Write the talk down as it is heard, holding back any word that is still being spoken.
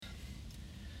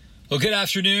Well, good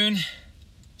afternoon.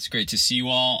 It's great to see you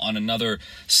all on another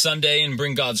Sunday and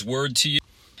bring God's word to you.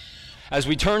 As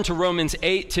we turn to Romans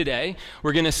 8 today,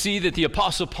 we're going to see that the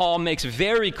Apostle Paul makes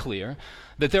very clear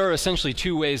that there are essentially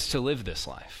two ways to live this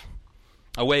life: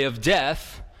 a way of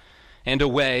death and a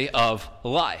way of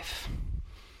life.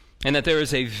 And that there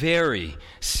is a very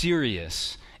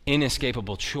serious,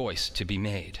 inescapable choice to be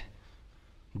made: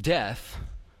 death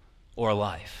or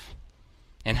life.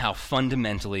 And how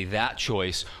fundamentally that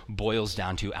choice boils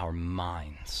down to our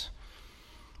minds.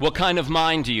 What kind of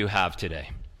mind do you have today?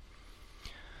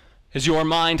 Is your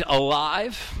mind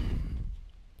alive,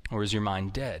 or is your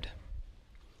mind dead?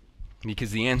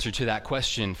 Because the answer to that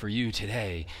question for you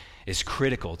today is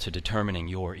critical to determining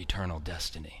your eternal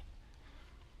destiny.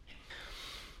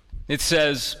 It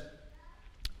says,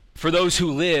 "For those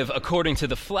who live according to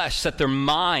the flesh set their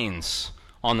minds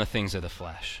on the things of the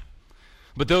flesh.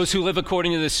 But those who live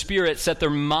according to the Spirit set their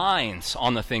minds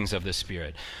on the things of the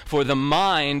Spirit. For the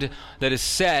mind that is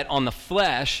set on the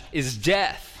flesh is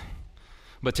death,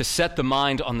 but to set the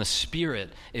mind on the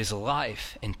Spirit is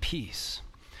life and peace.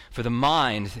 For the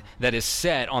mind that is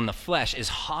set on the flesh is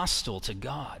hostile to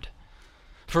God,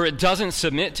 for it doesn't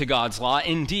submit to God's law.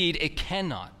 Indeed, it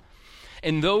cannot.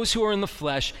 And those who are in the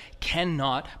flesh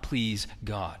cannot please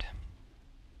God.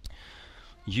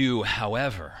 You,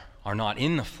 however, are not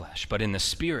in the flesh, but in the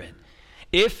Spirit,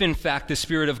 if in fact the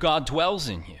Spirit of God dwells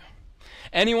in you.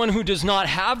 Anyone who does not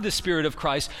have the Spirit of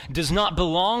Christ does not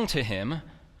belong to him.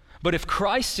 But if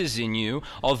Christ is in you,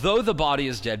 although the body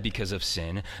is dead because of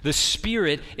sin, the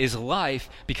Spirit is life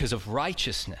because of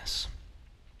righteousness.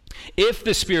 If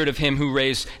the Spirit of him who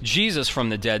raised Jesus from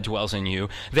the dead dwells in you,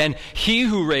 then he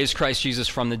who raised Christ Jesus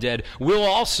from the dead will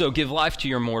also give life to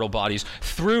your mortal bodies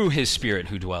through his Spirit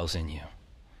who dwells in you.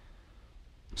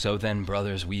 So then,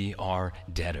 brothers, we are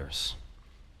debtors,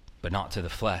 but not to the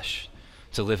flesh,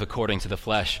 to live according to the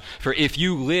flesh. For if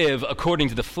you live according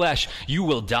to the flesh, you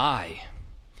will die.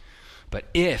 But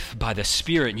if by the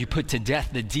Spirit you put to death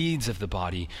the deeds of the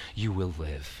body, you will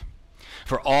live.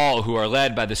 For all who are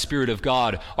led by the Spirit of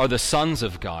God are the sons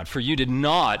of God. For you did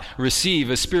not receive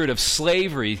a spirit of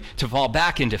slavery to fall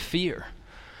back into fear,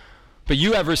 but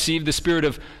you have received the Spirit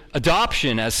of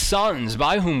adoption as sons,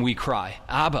 by whom we cry,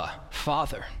 Abba,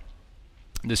 Father.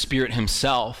 The Spirit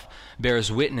himself bears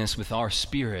witness with our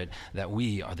spirit that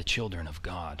we are the children of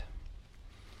God."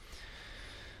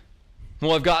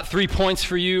 Well, I've got 3 points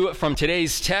for you from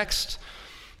today's text.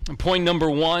 Point number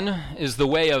 1 is the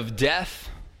way of death.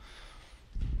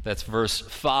 That's verse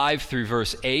 5 through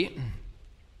verse 8.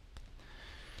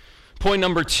 Point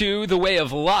number 2, the way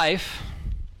of life.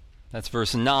 That's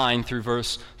verse 9 through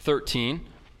verse 13.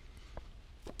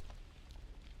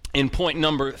 In point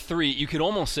number 3, you could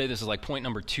almost say this is like point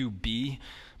number 2b,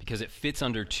 because it fits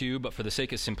under 2, but for the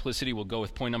sake of simplicity, we'll go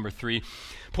with point number 3.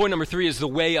 Point number 3 is the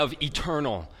way of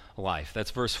eternal life.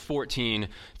 That's verse 14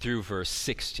 through verse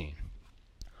 16.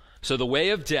 So the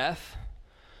way of death,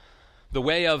 the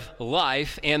way of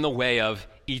life, and the way of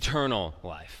eternal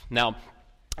life. Now,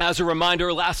 as a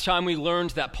reminder, last time we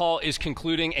learned that Paul is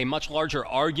concluding a much larger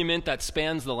argument that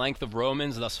spans the length of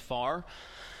Romans thus far.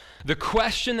 The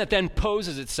question that then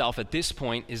poses itself at this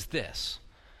point is this: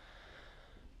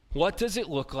 what does it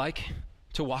look like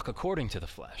to walk according to the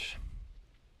flesh?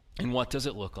 And what does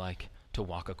it look like to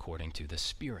walk according to the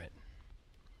Spirit?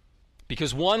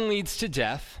 Because one leads to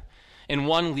death and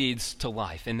one leads to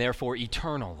life, and therefore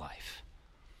eternal life.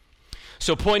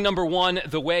 So point number 1,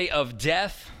 the way of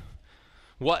death.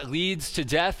 What leads to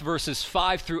death? Verses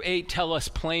 5 through 8 tell us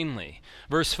plainly.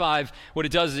 Verse 5, what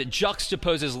it does is it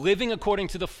juxtaposes living according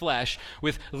to the flesh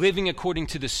with living according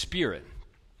to the Spirit.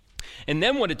 And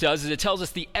then what it does is it tells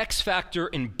us the X factor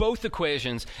in both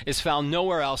equations is found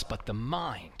nowhere else but the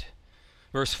mind.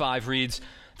 Verse 5 reads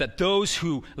that those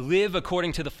who live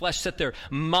according to the flesh set their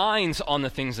minds on the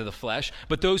things of the flesh,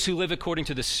 but those who live according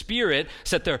to the Spirit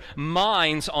set their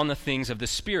minds on the things of the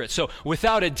Spirit. So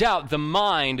without a doubt, the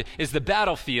mind is the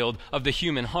battlefield of the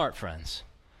human heart, friends.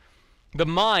 The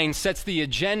mind sets the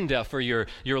agenda for your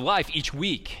life each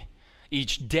week,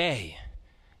 each day,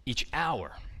 each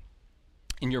hour.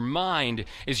 And your mind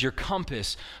is your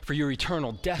compass for your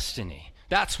eternal destiny.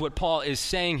 That's what Paul is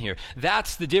saying here.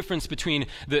 That's the difference between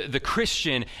the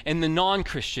Christian and the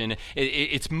non-Christian.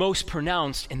 It's most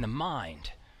pronounced in the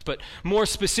mind. But more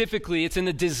specifically, it's in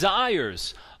the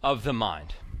desires of the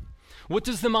mind. What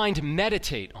does the mind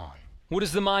meditate on? What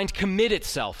does the mind commit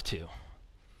itself to?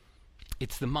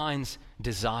 It's the mind's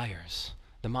desires.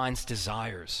 The mind's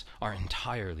desires are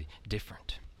entirely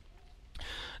different.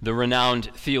 The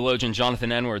renowned theologian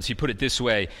Jonathan Edwards, he put it this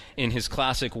way in his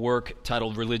classic work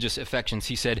titled Religious Affections.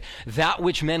 He said, "That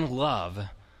which men love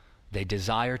they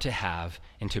desire to have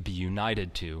and to be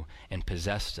united to and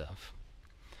possessed of.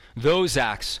 Those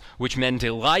acts which men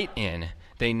delight in,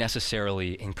 they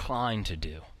necessarily incline to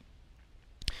do.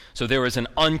 So there is an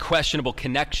unquestionable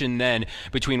connection then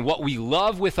between what we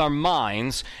love with our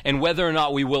minds and whether or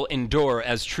not we will endure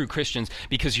as true Christians,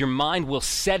 because your mind will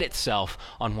set itself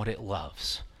on what it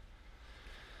loves.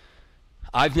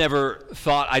 I've never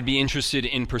thought I'd be interested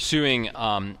in pursuing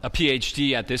a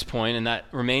PhD at this point, and that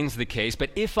remains the case.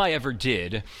 But if I ever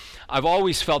did, I've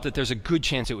always felt that there's a good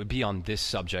chance it would be on this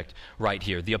subject right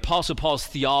here. The Apostle Paul's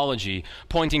theology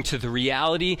pointing to the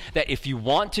reality that if you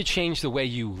want to change the way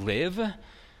you live,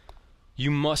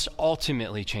 you must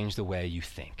ultimately change the way you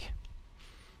think.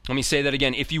 Let me say that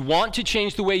again. If you want to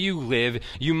change the way you live,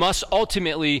 you must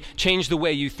ultimately change the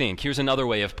way you think. Here's another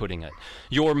way of putting it.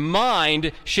 Your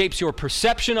mind shapes your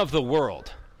perception of the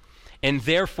world, and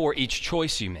therefore each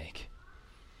choice you make.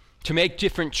 To make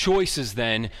different choices,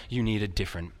 then, you need a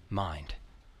different mind.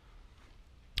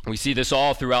 We see this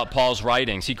all throughout Paul's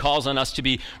writings. He calls on us to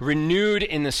be renewed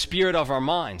in the spirit of our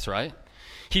minds, right?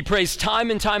 He prays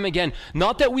time and time again,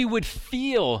 not that we would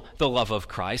feel the love of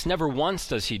Christ, never once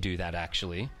does he do that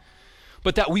actually,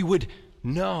 but that we would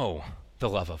know the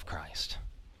love of Christ.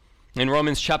 In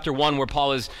Romans chapter 1, where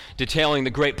Paul is detailing the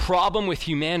great problem with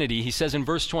humanity, he says in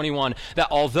verse 21 that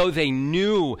although they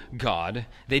knew God,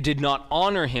 they did not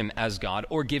honor him as God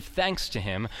or give thanks to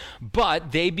him,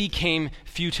 but they became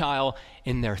futile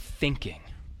in their thinking,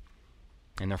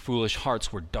 and their foolish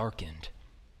hearts were darkened.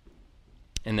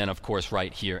 And then, of course,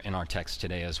 right here in our text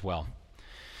today as well.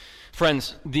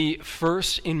 Friends, the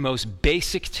first and most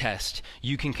basic test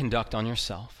you can conduct on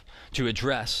yourself to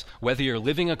address whether you're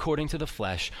living according to the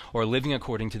flesh or living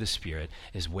according to the Spirit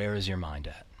is, where is your mind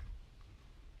at?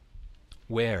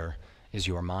 Where is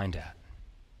your mind at?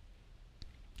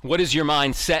 What is your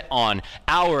mind set on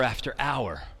hour after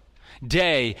hour,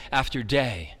 day after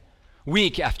day,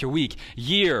 week after week,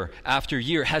 year after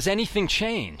year? Has anything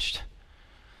changed?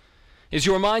 Is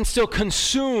your mind still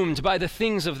consumed by the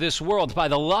things of this world, by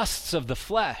the lusts of the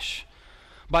flesh,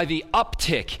 by the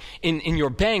uptick in your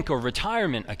bank or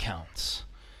retirement accounts,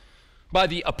 by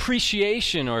the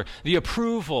appreciation or the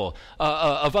approval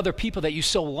of other people that you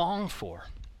so long for?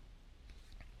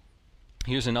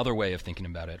 Here's another way of thinking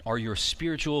about it. Are your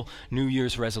spiritual New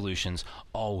Year's resolutions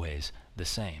always the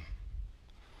same?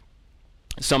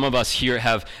 Some of us here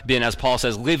have been, as Paul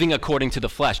says, living according to the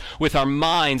flesh, with our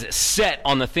minds set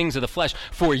on the things of the flesh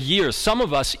for years. Some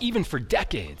of us, even for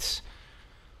decades.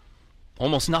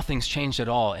 Almost nothing's changed at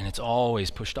all, and it's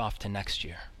always pushed off to next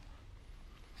year.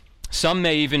 Some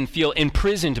may even feel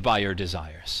imprisoned by your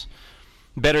desires.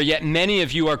 Better yet, many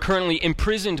of you are currently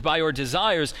imprisoned by your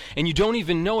desires, and you don't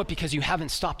even know it because you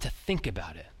haven't stopped to think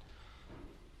about it.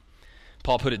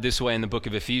 Paul put it this way in the book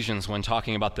of Ephesians when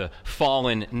talking about the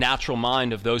fallen natural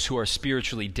mind of those who are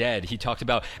spiritually dead. He talked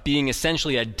about being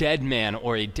essentially a dead man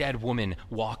or a dead woman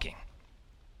walking,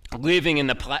 living in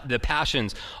the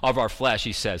passions of our flesh,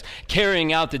 he says,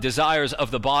 carrying out the desires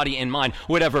of the body and mind.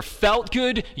 Whatever felt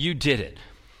good, you did it.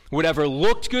 Whatever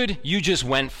looked good, you just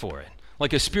went for it,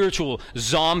 like a spiritual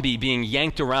zombie being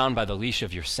yanked around by the leash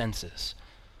of your senses.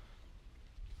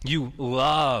 You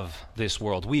love this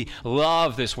world. We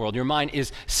love this world. Your mind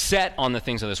is set on the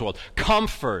things of this world.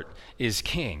 Comfort is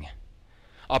king.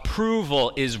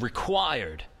 Approval is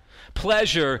required.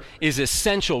 Pleasure is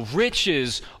essential.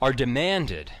 Riches are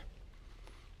demanded.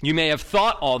 You may have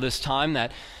thought all this time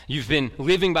that you've been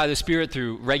living by the Spirit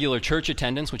through regular church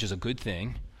attendance, which is a good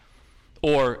thing,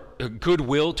 or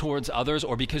goodwill towards others,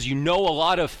 or because you know a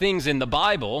lot of things in the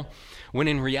Bible, when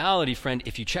in reality, friend,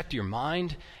 if you checked your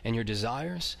mind and your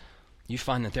desires, you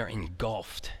find that they're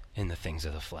engulfed in the things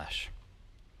of the flesh.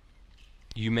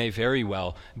 You may very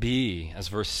well be, as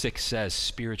verse 6 says,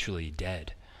 spiritually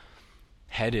dead,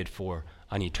 headed for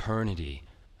an eternity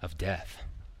of death.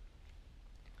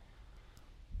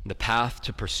 The path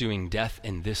to pursuing death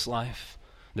in this life,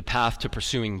 the path to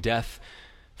pursuing death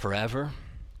forever,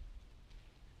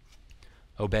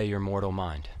 obey your mortal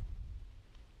mind.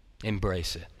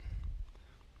 Embrace it.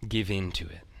 Give in to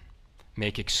it.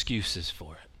 Make excuses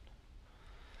for it.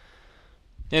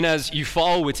 And as you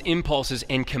follow its impulses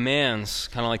and commands,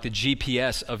 kind of like the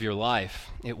GPS of your life,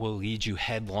 it will lead you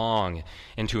headlong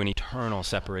into an eternal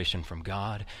separation from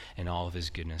God and all of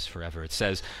his goodness forever. It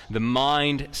says, the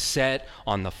mind set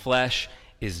on the flesh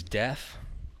is death,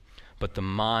 but the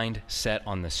mind set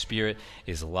on the Spirit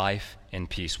is life and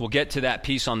peace. We'll get to that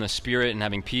peace on the Spirit and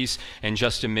having peace in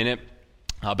just a minute.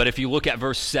 But if you look at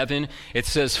verse 7, it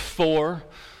says for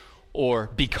or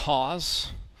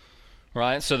because.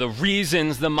 right? So the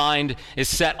reasons the mind is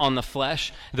set on the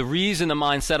flesh, the reason the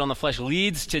mind set on the flesh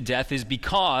leads to death is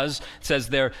because, it says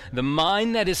there, the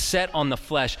mind that is set on the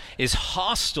flesh is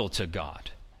hostile to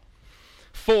God.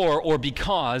 For, or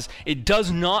because, it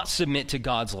does not submit to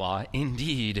God's law.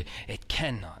 Indeed, it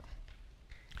cannot.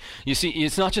 You see,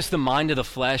 it's not just the mind of the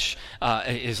flesh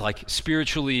is like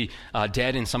spiritually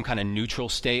dead in some kind of neutral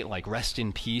state, like rest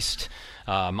in peace,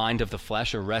 mind of the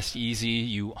flesh, or rest easy,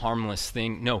 you harmless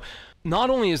thing. No,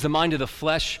 not only is the mind of the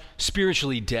flesh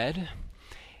spiritually dead,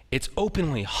 it's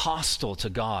openly hostile to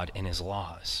God and his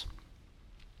laws.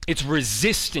 It's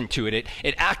resistant to it.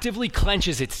 It actively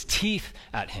clenches its teeth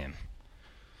at him.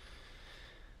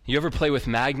 You ever play with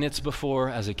magnets before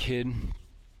as a kid?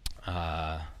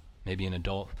 Maybe an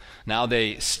adult. Now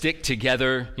they stick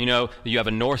together. You know, you have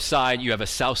a north side, you have a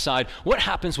south side. What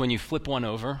happens when you flip one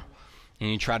over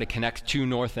and you try to connect two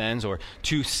north ends or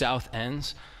two south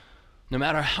ends? No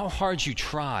matter how hard you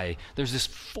try, there's this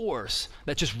force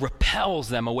that just repels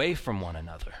them away from one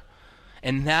another.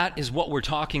 And that is what we're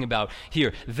talking about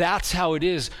here. That's how it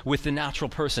is with the natural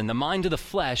person. The mind of the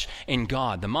flesh and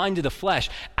God. The mind of the flesh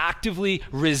actively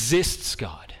resists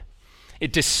God.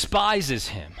 It despises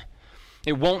him.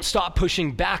 It won't stop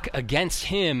pushing back against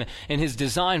him and his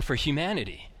design for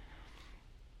humanity.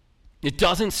 It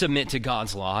doesn't submit to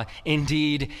God's law.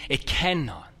 Indeed, it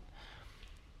cannot.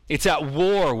 It's at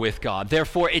war with God.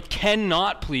 Therefore, it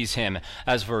cannot please him,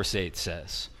 as verse 8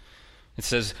 says. It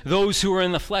says, those who are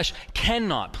in the flesh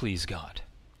cannot please God.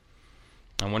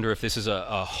 I wonder if this is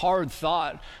a hard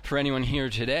thought for anyone here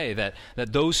today, that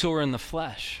those who are in the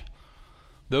flesh,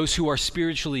 those who are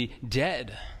spiritually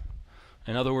dead,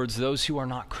 in other words, those who are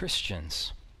not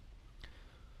Christians,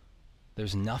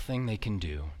 there's nothing they can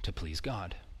do to please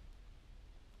God.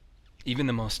 Even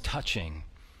the most touching,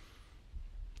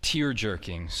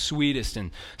 tear-jerking, sweetest and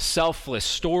selfless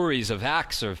stories of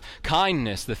acts of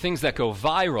kindness, the things that go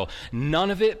viral,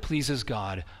 none of it pleases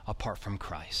God apart from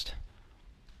Christ.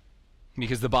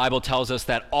 Because the Bible tells us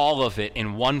that all of it,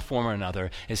 in one form or another,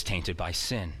 is tainted by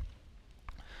sin.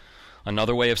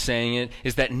 Another way of saying it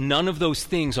is that none of those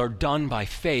things are done by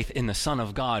faith in the Son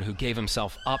of God who gave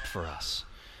himself up for us.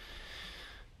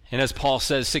 And as Paul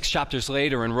says 6 chapters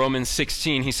later in Romans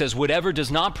 16, he says, whatever does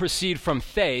not proceed from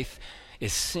faith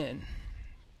is sin.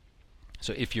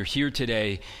 So if you're here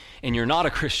today and you're not a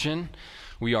Christian,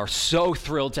 we are so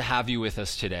thrilled to have you with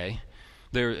us today.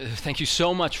 Thank you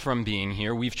so much for being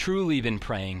here. We've truly been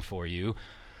praying for you.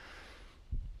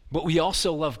 But we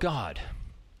also love God.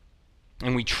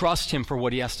 And we trust him for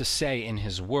what he has to say in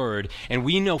his word. And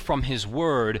we know from his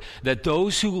word that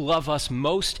those who love us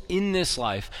most in this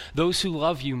life, those who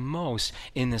love you most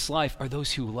in this life, are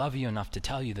those who love you enough to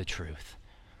tell you the truth.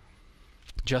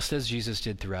 Just as Jesus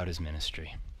did throughout his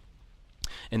ministry.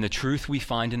 And the truth we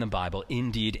find in the Bible,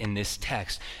 indeed in this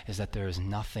text, is that there is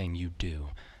nothing you do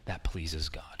that pleases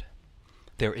God.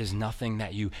 There is nothing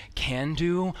that you can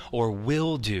do or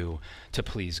will do to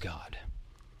please God.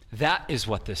 That is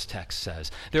what this text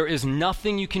says. There is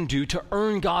nothing you can do to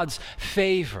earn God's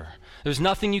favor. There's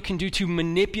nothing you can do to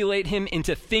manipulate him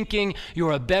into thinking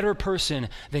you're a better person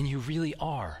than you really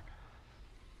are.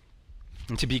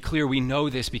 And to be clear, we know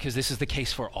this because this is the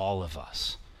case for all of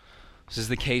us. This is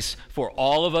the case for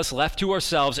all of us left to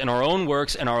ourselves and our own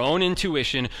works and our own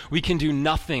intuition. We can do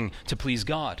nothing to please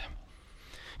God.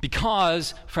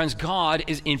 Because, friends, God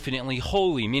is infinitely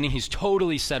holy, meaning he's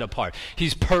totally set apart.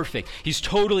 He's perfect. He's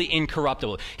totally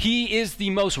incorruptible. He is the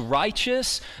most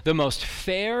righteous, the most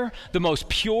fair, the most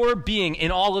pure being in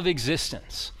all of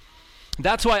existence.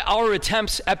 That's why our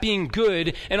attempts at being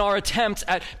good and our attempts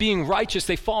at being righteous,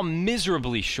 they fall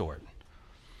miserably short.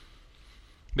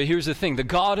 But here's the thing, the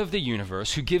God of the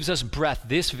universe who gives us breath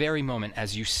this very moment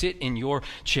as you sit in your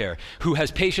chair, who has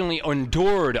patiently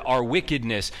endured our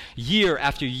wickedness year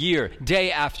after year, day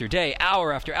after day,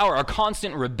 hour after hour, our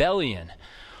constant rebellion,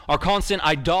 our constant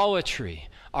idolatry,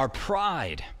 our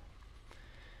pride.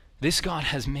 This God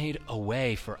has made a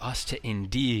way for us to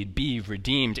indeed be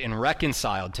redeemed and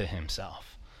reconciled to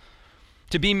himself,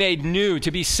 to be made new,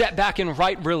 to be set back in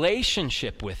right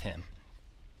relationship with him.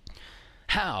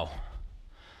 How?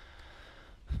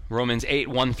 Romans 8,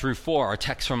 1 through 4, our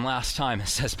text from last time, it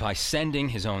says, by sending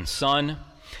his own son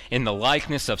in the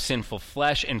likeness of sinful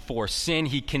flesh, and for sin,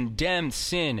 he condemned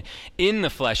sin in the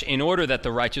flesh in order that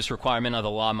the righteous requirement of the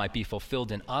law might be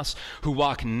fulfilled in us who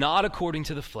walk not according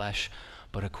to the flesh,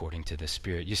 but according to the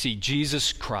Spirit. You see,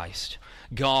 Jesus Christ,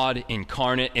 God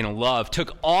incarnate in love,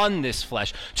 took on this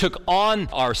flesh, took on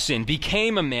our sin,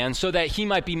 became a man so that he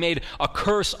might be made a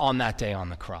curse on that day on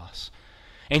the cross.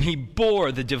 And he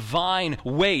bore the divine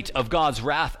weight of God's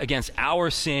wrath against our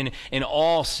sin and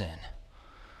all sin.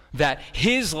 that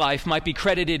his life might be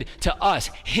credited to us.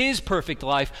 His perfect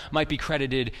life might be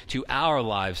credited to our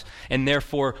lives, and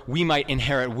therefore we might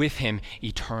inherit with him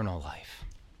eternal life.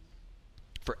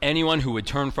 For anyone who would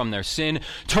turn from their sin,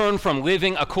 turn from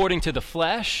living according to the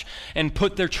flesh, and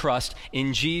put their trust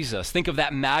in Jesus. Think of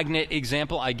that magnet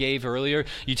example I gave earlier.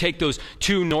 You take those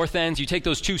two north ends, you take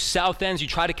those two south ends, you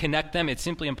try to connect them. It's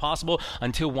simply impossible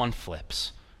until one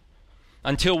flips.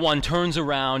 Until one turns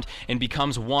around and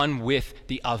becomes one with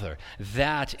the other.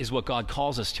 That is what God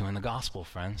calls us to in the gospel,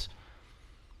 friends.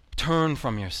 Turn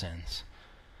from your sins.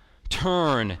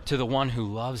 Turn to the one who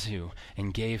loves you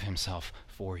and gave himself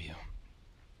for you.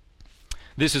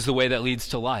 This is the way that leads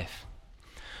to life,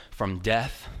 from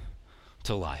death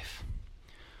to life,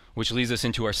 which leads us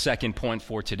into our second point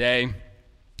for today,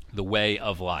 the way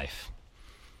of life.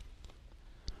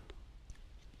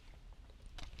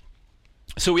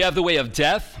 So we have the way of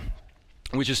death,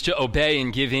 which is to obey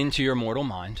and give in to your mortal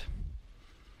mind.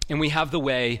 And we have the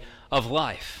way of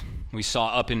life. We saw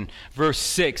up in verse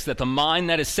 6 that the mind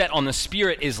that is set on the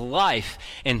Spirit is life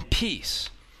and peace.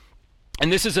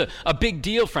 And this is a big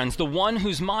deal, friends. The one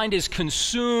whose mind is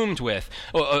consumed with,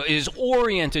 is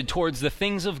oriented towards the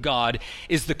things of God,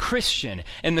 is the Christian.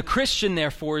 And the Christian,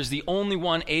 therefore, is the only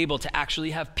one able to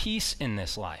actually have peace in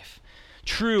this life.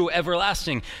 True,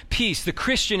 everlasting peace. The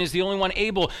Christian is the only one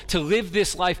able to live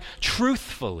this life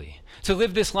truthfully, to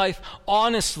live this life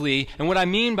honestly. And what I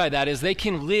mean by that is they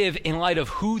can live in light of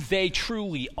who they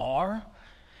truly are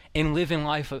and live in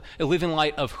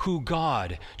light of who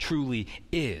God truly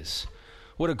is.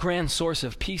 What a grand source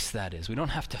of peace that is. We don't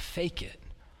have to fake it.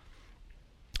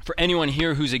 For anyone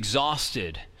here who's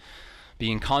exhausted,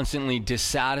 being constantly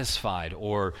dissatisfied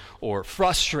or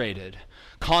frustrated,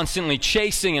 constantly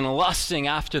chasing and lusting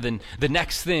after the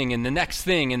next thing and the next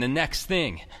thing and the next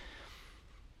thing,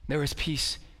 there is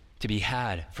peace to be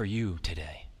had for you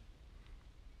today.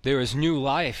 There is new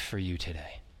life for you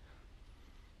today.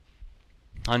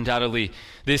 Undoubtedly,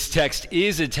 this text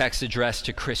is a text addressed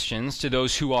to Christians, to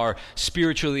those who are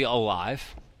spiritually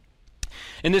alive.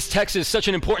 And this text is such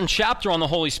an important chapter on the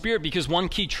Holy Spirit because one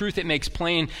key truth it makes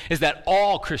plain is that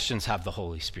all Christians have the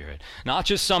Holy Spirit, not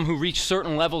just some who reach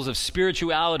certain levels of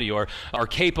spirituality or are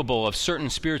capable of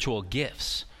certain spiritual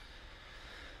gifts.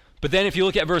 But then if you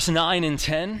look at verse 9 and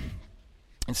 10,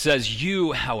 it says,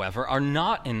 "You, however, are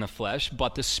not in the flesh,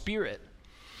 but the Spirit,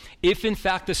 if in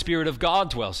fact the Spirit of God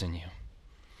dwells in you.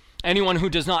 Anyone who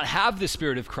does not have the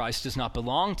Spirit of Christ does not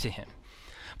belong to him.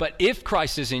 But if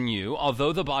Christ is in you,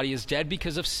 although the body is dead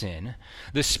because of sin,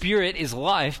 the Spirit is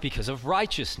life because of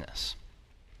righteousness."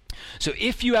 So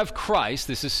if you have Christ,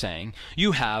 this is saying,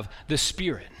 you have the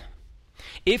Spirit.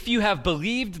 If you have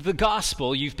believed the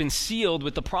gospel, you've been sealed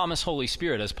with the promised Holy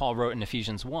Spirit, as Paul wrote in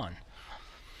Ephesians 1.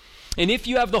 And if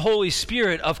you have the Holy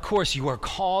Spirit, of course, you are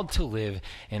called to live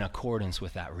in accordance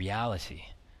with that reality.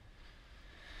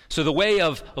 So the way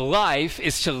of life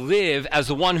is to live as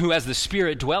the one who has the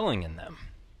Spirit dwelling in them.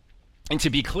 And to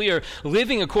be clear,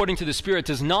 living according to the Spirit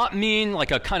does not mean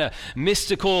like a kind of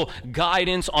mystical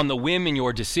guidance on the whim in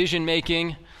your decision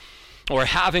making, or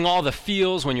having all the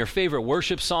feels when your favorite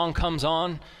worship song comes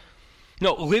on.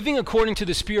 No, living according to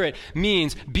the Spirit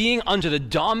means being under the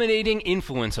dominating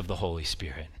influence of the Holy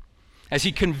Spirit, as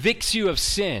he convicts you of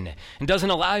sin and doesn't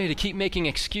allow you to keep making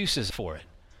excuses for it.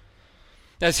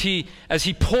 As he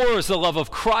pours the love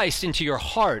of Christ into your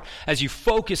heart, as you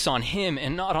focus on him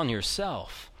and not on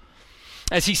yourself.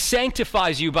 As he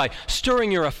sanctifies you by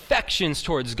stirring your affections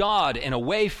towards God and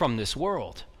away from this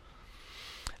world.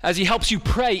 As he helps you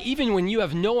pray even when you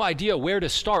have no idea where to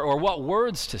start or what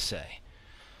words to say.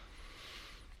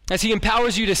 As he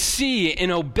empowers you to see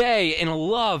and obey and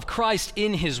love Christ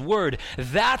in his word.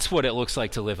 That's what it looks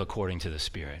like to live according to the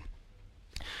Spirit.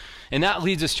 And that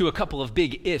leads us to a couple of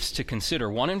big ifs to consider,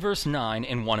 one in verse 9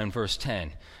 and one in verse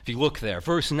 10. If you look there,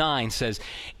 verse 9 says,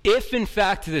 "If in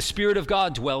fact the Spirit of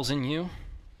God dwells in you."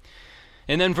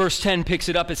 And then verse 10 picks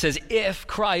it up, it says, "If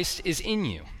Christ is in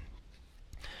you."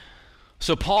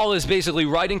 So Paul is basically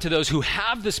writing to those who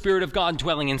have the Spirit of God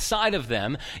dwelling inside of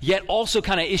them, yet also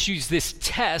kind of issues this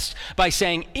test by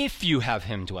saying, if you have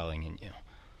him dwelling in you.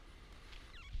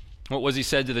 What was he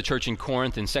said to the church in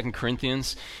Corinth in 2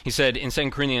 Corinthians? He said in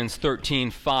 2 Corinthians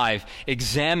 13:5,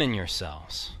 "Examine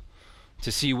yourselves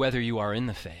to see whether you are in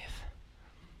the faith.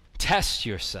 Test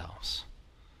yourselves."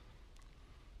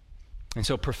 And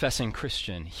so, professing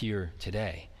Christian here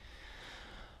today,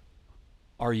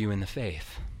 are you in the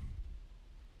faith?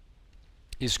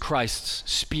 Is Christ's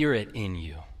Spirit in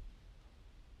you?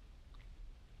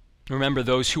 Remember,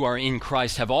 those who are in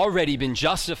Christ have already been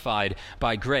justified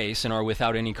by grace and are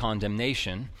without any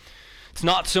condemnation. It's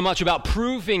not so much about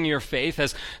proving your faith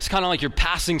as it's kind of like you're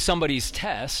passing somebody's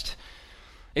test.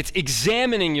 It's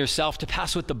examining yourself to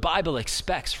pass what the Bible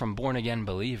expects from born-again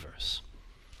believers.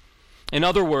 In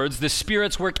other words, the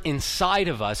Spirit's work inside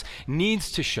of us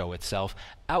needs to show itself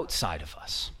outside of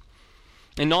us.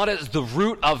 And not as the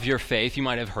root of your faith, you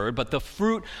might have heard, but the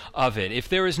fruit of it. If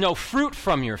there is no fruit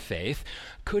from your faith,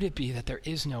 could it be that there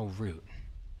is no root?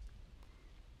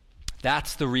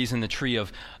 That's the reason the tree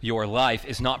of your life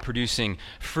is not producing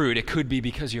fruit. It could be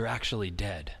because you're actually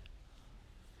dead.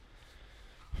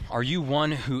 Are you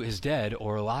one who is dead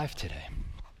or alive today?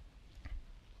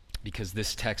 Because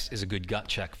this text is a good gut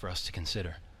check for us to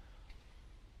consider.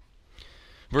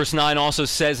 Verse 9 also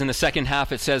says in the second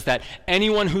half, it says that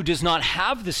anyone who does not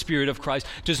have the Spirit of Christ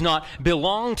does not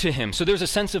belong to him. So there's a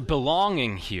sense of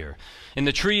belonging here. In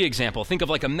the tree example, think of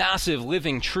like a massive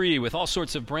living tree with all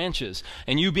sorts of branches,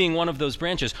 and you being one of those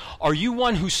branches. Are you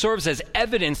one who serves as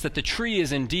evidence that the tree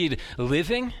is indeed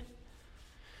living?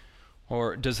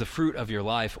 Or does the fruit of your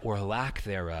life or lack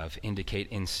thereof indicate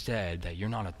instead that you're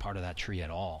not a part of that tree at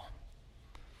all?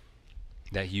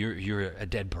 That you're a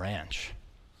dead branch?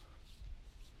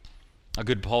 A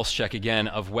good pulse check again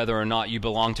of whether or not you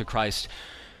belong to Christ.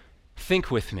 Think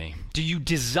with me. Do you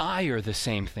desire the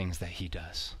same things that he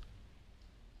does?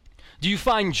 Do you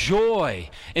find joy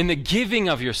in the giving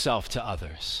of yourself to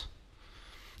others?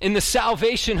 In the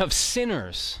salvation of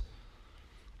sinners?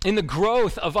 In the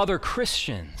growth of other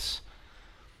Christians?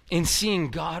 In seeing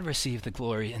God receive the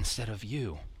glory instead of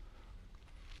you?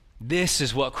 This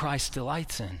is what Christ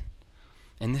delights in.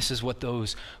 And this is what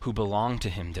those who belong to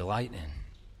him delight in.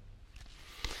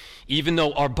 Even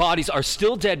though our bodies are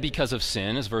still dead because of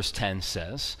sin, as verse 10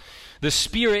 says, the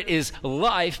Spirit is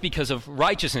life because of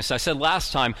righteousness. I said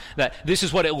last time that this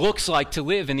is what it looks like to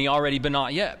live in the already but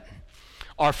not yet.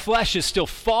 Our flesh is still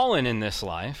fallen in this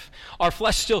life. Our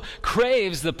flesh still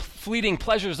craves the fleeting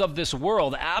pleasures of this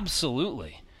world,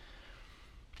 absolutely.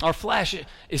 Our flesh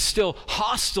is still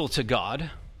hostile to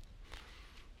God,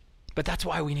 but that's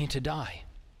why we need to die.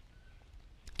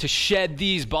 To shed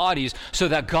these bodies so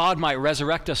that God might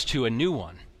resurrect us to a new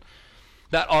one.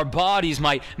 That our bodies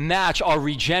might match our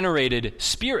regenerated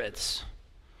spirits.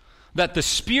 That the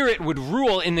Spirit would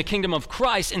rule in the kingdom of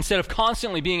Christ instead of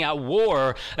constantly being at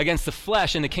war against the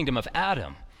flesh in the kingdom of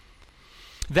Adam.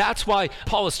 That's why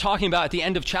Paul is talking about at the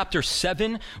end of chapter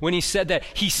 7 when he said that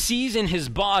he sees in his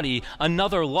body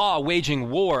another law waging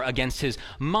war against his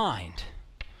mind.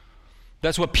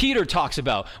 That's what Peter talks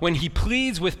about when he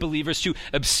pleads with believers to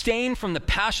abstain from the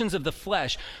passions of the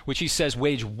flesh, which he says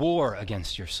wage war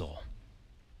against your soul.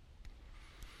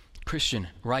 Christian,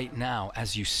 right now,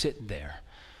 as you sit there,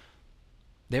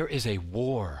 there is a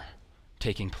war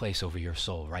taking place over your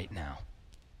soul right now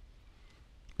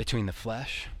between the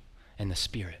flesh and the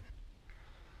Spirit.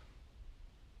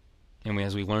 And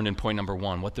as we learned in point number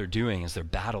 1, what they're doing is they're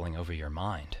battling over your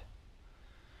mind.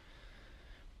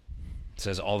 It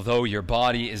says, although your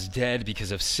body is dead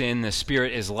because of sin, the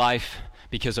Spirit is life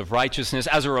because of righteousness.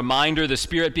 As a reminder, the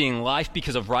Spirit being life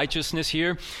because of righteousness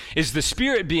here is the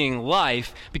Spirit being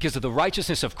life because of the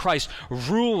righteousness of Christ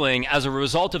ruling as a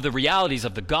result of the realities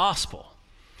of the gospel.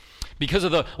 Because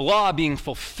of the law being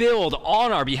fulfilled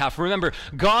on our behalf. Remember,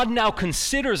 God now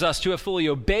considers us to have fully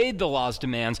obeyed the law's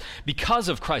demands because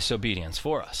of Christ's obedience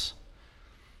for us.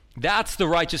 That's the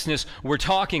righteousness we're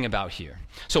talking about here.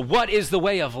 So what is the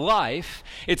way of life?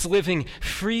 It's living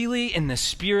freely in the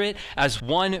Spirit as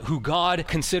one who God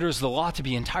considers the law to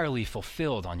be entirely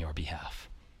fulfilled on your behalf.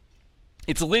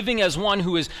 It's living as one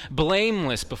who is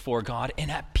blameless before God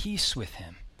and at peace with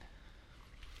him.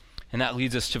 And that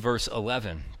leads us to verse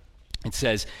 11. It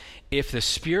says, if the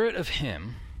Spirit of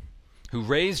him who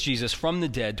raised Jesus from the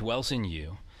dead dwells in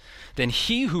you, then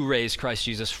he who raised Christ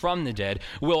Jesus from the dead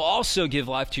will also give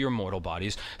life to your mortal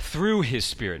bodies through his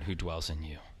Spirit who dwells in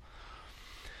you.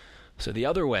 So the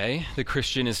other way the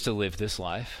Christian is to live this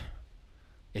life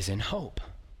is in hope.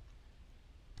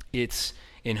 It's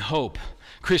in hope.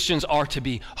 Christians are to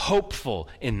be hopeful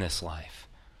in this life.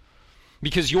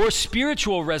 Because your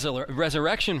spiritual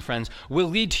resurrection, friends, will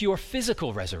lead to your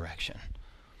physical resurrection.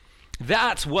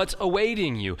 That's what's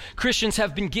awaiting you. Christians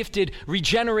have been gifted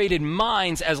regenerated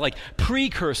minds as like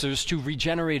precursors to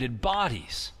regenerated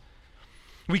bodies.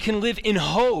 We can live in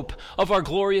hope of our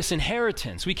glorious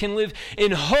inheritance. We can live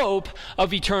in hope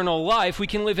of eternal life. We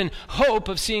can live in hope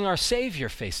of seeing our Savior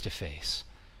face to face.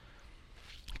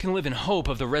 We can live in hope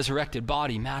of the resurrected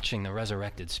body matching the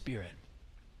resurrected Spirit.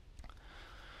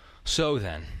 So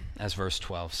then, as verse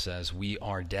 12 says, we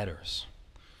are debtors.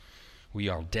 We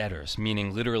are debtors,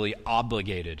 meaning literally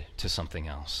obligated to something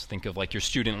else. Think of like your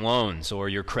student loans or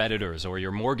your creditors or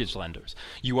your mortgage lenders.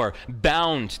 You are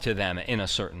bound to them in a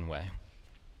certain way.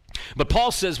 But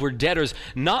Paul says we're debtors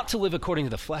not to live according to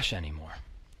the flesh anymore.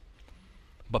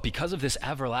 But because of this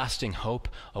everlasting hope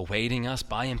awaiting us,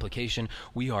 by implication,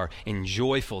 we are in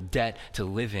joyful debt to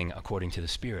living according to the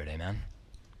Spirit. Amen?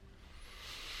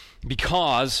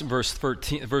 Because, verse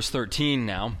 13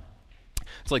 now,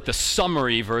 it's like the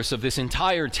summary verse of this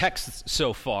entire text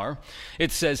so far.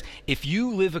 It says, if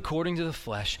you live according to the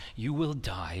flesh, you will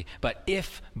die. But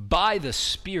if by the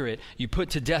Spirit you put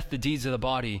to death the deeds of the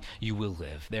body, you will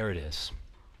live. There it is.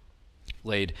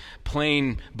 Laid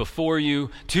plain before you,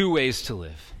 two ways to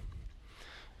live.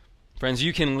 Friends,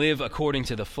 you can live according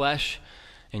to the flesh,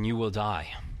 and you will die.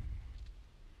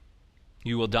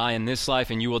 You will die in this life,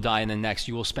 and you will die in the next.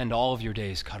 You will spend all of your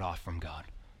days cut off from God.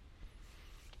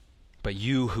 But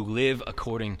you who live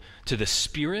according to the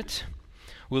Spirit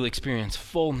will experience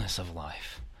fullness of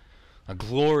life, a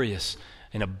glorious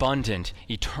and abundant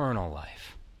eternal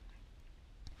life.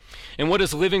 And what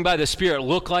does living by the Spirit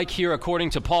look like here according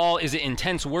to Paul? Is it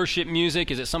intense worship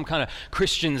music? Is it some kind of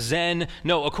Christian Zen?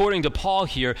 No, according to Paul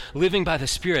here, living by the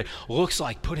Spirit looks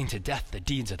like putting to death the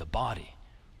deeds of the body.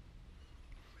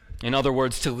 In other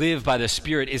words, to live by the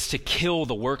Spirit is to kill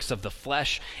the works of the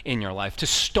flesh in your life, to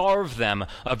starve them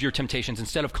of your temptations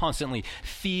instead of constantly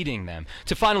feeding them,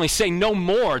 to finally say no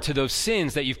more to those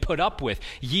sins that you've put up with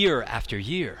year after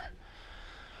year.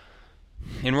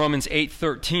 In Romans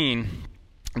 8:13,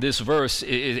 this verse,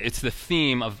 it's the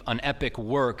theme of an epic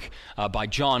work by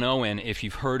John Owen, if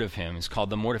you've heard of him. It's called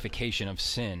The Mortification of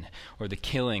Sin, or the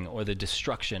killing or the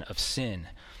destruction of sin.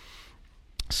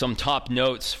 Some top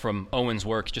notes from Owen's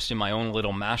work, just in my own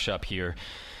little mashup here.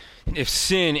 If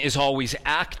sin is always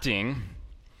acting,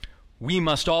 we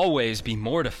must always be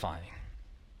mortifying.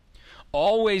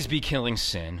 Always be killing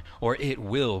sin, or it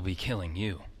will be killing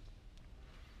you.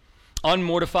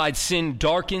 Unmortified sin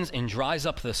darkens and dries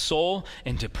up the soul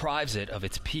and deprives it of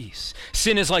its peace.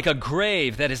 Sin is like a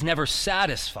grave that is never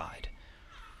satisfied.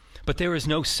 But there is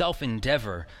no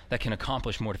self-endeavor that can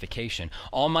accomplish mortification.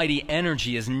 Almighty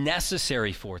energy is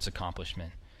necessary for its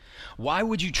accomplishment. Why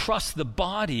would you trust the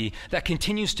body that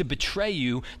continues to betray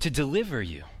you to deliver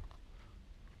you?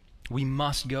 We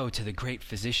must go to the great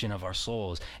physician of our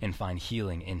souls and find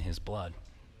healing in his blood.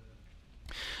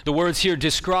 The words here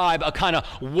describe a kind of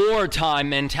wartime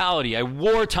mentality, a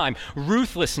wartime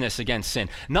ruthlessness against sin,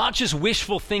 not just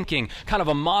wishful thinking, kind of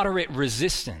a moderate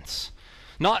resistance,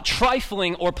 not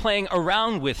trifling or playing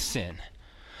around with sin,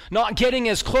 not getting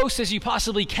as close as you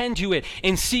possibly can to it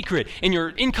in secret in your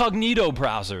incognito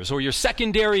browsers or your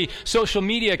secondary social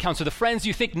media accounts or the friends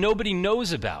you think nobody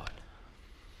knows about,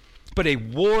 but a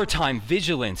wartime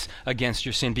vigilance against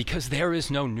your sin, because there is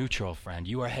no neutral, friend.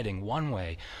 You are heading one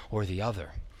way or the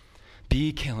other.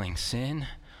 Be killing sin,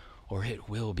 or it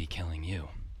will be killing you.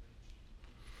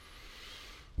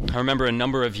 I remember a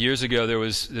number of years ago,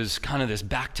 there's kind of this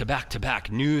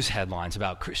back-to-back news headlines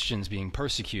about Christians being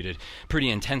persecuted pretty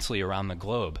intensely around the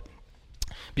globe,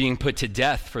 being put to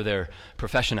death for their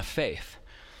profession of faith.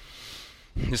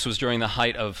 This was during the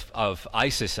height of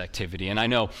ISIS activity. And I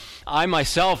know I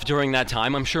myself during that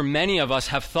time, I'm sure many of us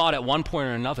have thought at one point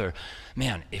or another,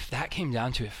 man, if that came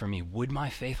down to it for me, would my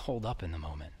faith hold up in the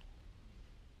moment?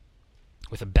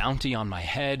 With a bounty on my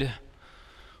head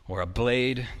or a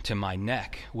blade to my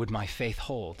neck, would my faith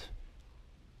hold?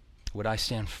 Would I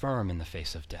stand firm in the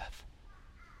face of death?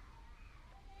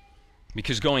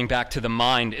 Because going back to the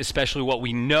mind, especially what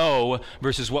we know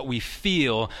versus what we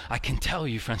feel, I can tell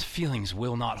you, friends, feelings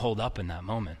will not hold up in that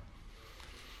moment.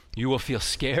 You will feel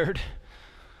scared,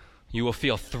 you will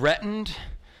feel threatened,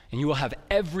 and you will have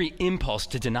every impulse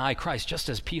to deny Christ, just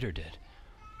as Peter did.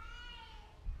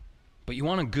 But you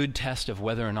want a good test of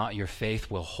whether or not your faith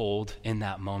will hold in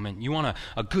that moment. You want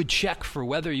a good check for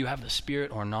whether you have the Spirit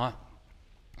or not.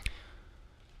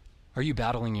 Are you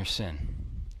battling your sin?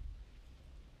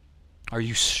 Are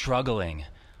you struggling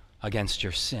against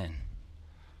your sin?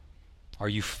 Are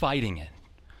you fighting it?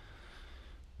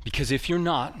 Because if you're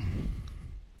not,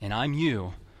 and I'm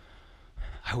you,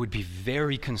 I would be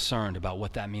very concerned about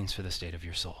what that means for the state of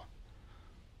your soul.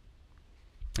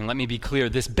 And let me be clear,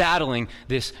 this battling,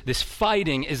 this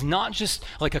fighting is not just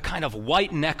like a kind of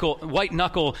white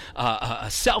knuckle,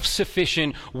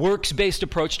 self-sufficient, works-based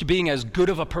approach to being as good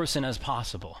of a person as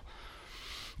possible.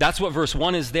 That's what verse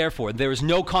 1 is there for. There is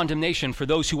no condemnation for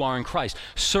those who are in Christ,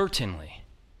 certainly.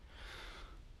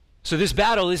 So this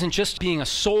battle isn't just being a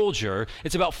soldier,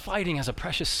 it's about fighting as a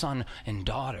precious son and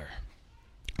daughter.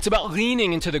 It's about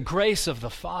leaning into the grace of the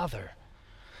Father.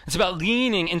 It's about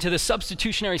leaning into the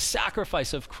substitutionary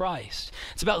sacrifice of Christ.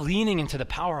 It's about leaning into the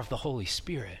power of the Holy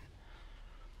Spirit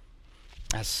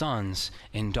as sons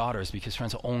and daughters, because,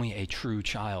 friends, only a true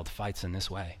child fights in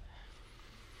this way.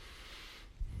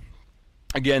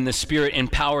 Again, the Spirit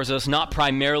empowers us not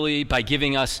primarily by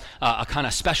giving us a kind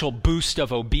of special boost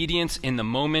of obedience in the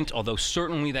moment, although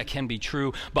certainly that can be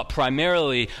true, but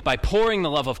primarily by pouring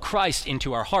the love of Christ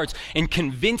into our hearts and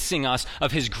convincing us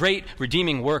of his great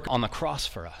redeeming work on the cross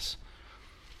for us.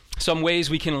 Some ways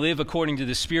we can live according to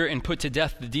the Spirit and put to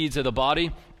death the deeds of the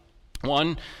body.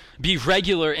 One, be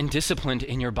regular and disciplined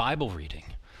in your Bible reading,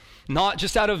 not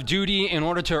just out of duty in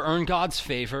order to earn God's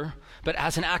favor, but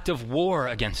as an act of war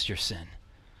against your sin.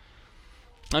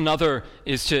 Another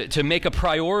is to make a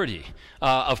priority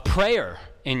of prayer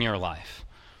in your life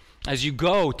as you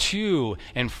go to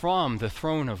and from the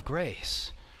throne of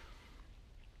grace.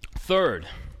 Third,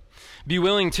 be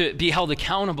willing to be held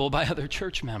accountable by other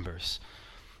church members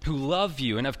who love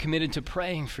you and have committed to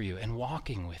praying for you and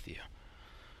walking with you.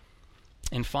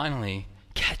 And finally,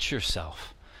 catch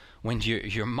yourself when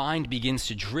your mind begins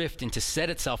to drift and to set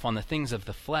itself on the things of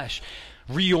the flesh.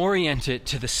 Reorient it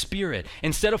to the Spirit.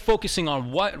 Instead of focusing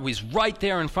on what was right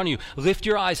there in front of you, lift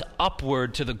your eyes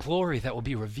upward to the glory that will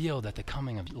be revealed at the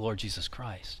coming of Lord Jesus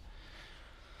Christ.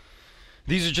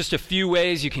 These are just a few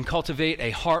ways you can cultivate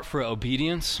a heart for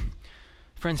obedience.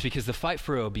 Friends, because the fight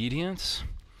for obedience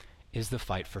is the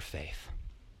fight for faith.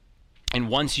 And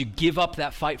once you give up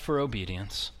that fight for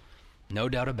obedience, no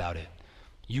doubt about it,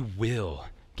 you will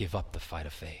give up the fight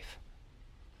of faith.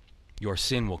 Your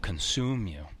sin will consume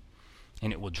you,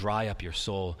 and it will dry up your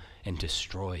soul and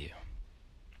destroy you.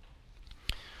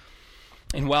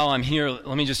 And while I'm here,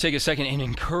 let me just take a second and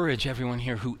encourage everyone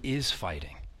here who is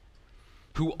fighting,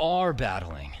 who are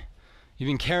battling. You've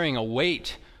been carrying a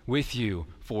weight with you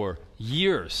for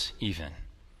years even.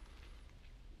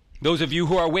 Those of you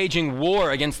who are waging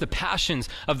war against the passions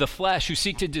of the flesh who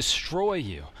seek to destroy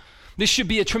you. This should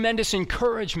be a tremendous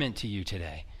encouragement to you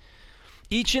today.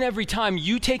 Each and every time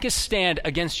you take a stand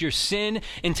against your sin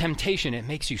and temptation, it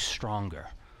makes you stronger.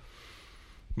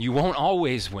 You won't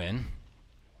always win.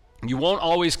 You won't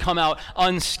always come out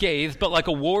unscathed, but like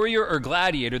a warrior or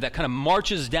gladiator that kind of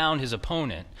marches down his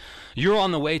opponent, you're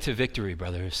on the way to victory,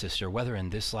 brother or sister, whether in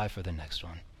this life or the next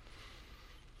one.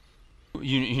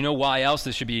 You know why else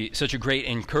this should be such a great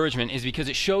encouragement is because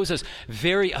it shows us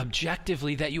very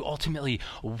objectively that you ultimately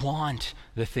want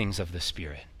the things of the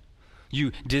Spirit.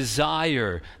 You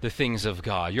desire the things of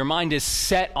God. Your mind is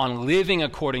set on living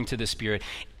according to the Spirit,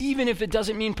 even if it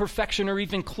doesn't mean perfection or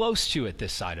even close to it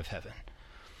this side of heaven.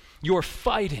 You're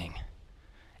fighting,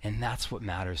 and that's what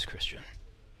matters, Christian.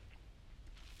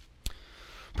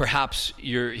 Perhaps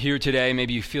you're here today,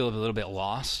 maybe you feel a little bit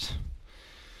lost,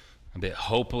 a bit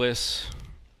hopeless,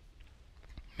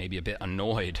 maybe a bit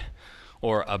annoyed,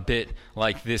 or a bit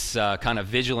like this kind of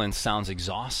vigilance sounds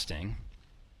exhausting.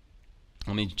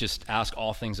 Let me just ask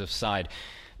all things aside.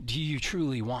 Do you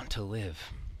truly want to live?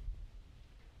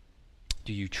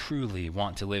 Do you truly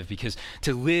want to live? Because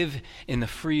to live in the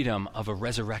freedom of a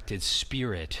resurrected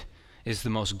spirit is the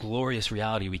most glorious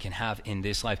reality we can have in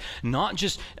this life. Not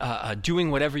just doing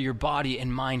whatever your body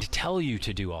and mind tell you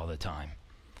to do all the time.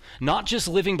 Not just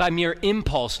living by mere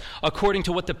impulse according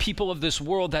to what the people of this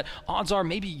world that odds are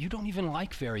maybe you don't even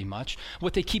like very much,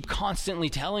 what they keep constantly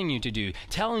telling you to do,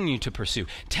 telling you to pursue,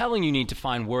 telling you need to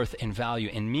find worth and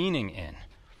value and meaning in.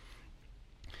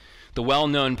 The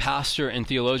well-known pastor and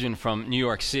theologian from New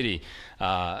York City,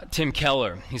 Tim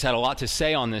Keller, he's had a lot to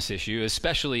say on this issue,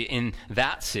 especially in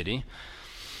that city.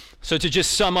 So to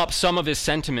just sum up some of his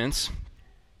sentiments,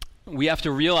 we have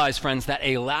to realize, friends, that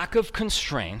a lack of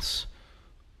constraints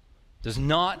does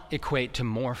not equate to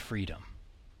more freedom.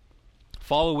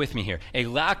 Follow with me here. A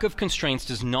lack of constraints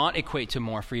does not equate to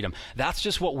more freedom. That's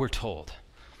just what we're told.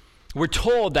 We're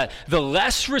told that the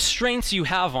less restraints you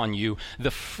have on you,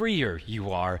 the freer you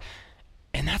are.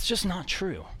 And that's just not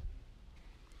true.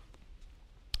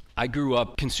 I grew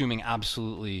up consuming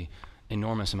absolutely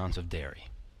enormous amounts of dairy,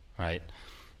 right?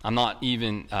 I'm not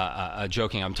even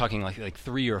joking. I'm talking like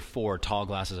 3 or 4 tall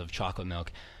glasses of chocolate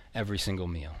milk every single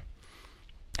meal.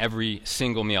 Every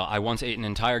single meal. I once ate an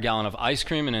entire gallon of ice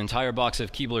cream and an entire box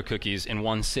of Keebler cookies in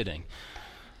one sitting.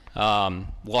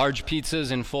 Large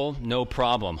pizzas in full, no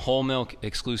problem. Whole milk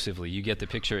exclusively. You get the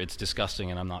picture. It's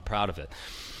disgusting and I'm not proud of it.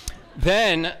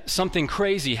 Then something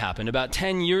crazy happened. About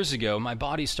 10 years ago, my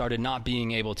body started not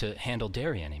being able to handle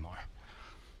dairy anymore.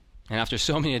 And after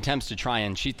so many attempts to try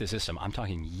and cheat the system, I'm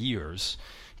talking years,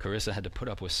 Carissa had to put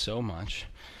up with so much.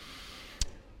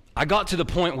 I got to the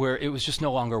point where it was just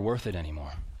no longer worth it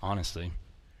anymore, honestly.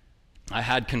 I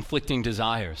had conflicting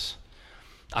desires.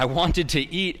 I wanted to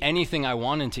eat anything I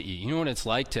wanted to eat. You know what it's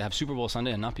like to have Super Bowl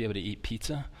Sunday and not be able to eat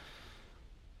pizza?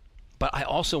 But I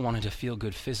also wanted to feel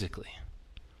good physically.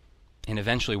 And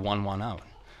eventually one won out.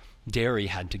 Dairy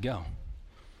had to go.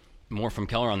 More from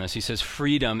Keller on this. He says,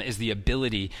 freedom is the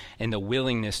ability and the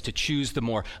willingness to choose the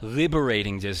more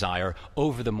liberating desire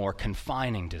over the more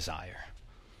confining desire.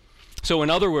 So in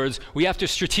other words, we have to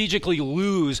strategically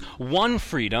lose one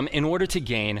freedom in order to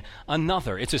gain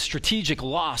another. It's a strategic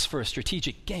loss for a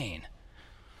strategic gain.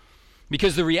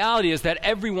 Because the reality is that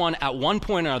everyone at one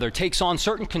point or another takes on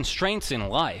certain constraints in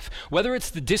life, whether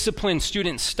it's the disciplined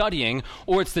student studying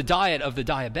or it's the diet of the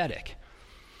diabetic.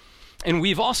 And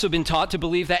we've also been taught to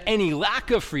believe that any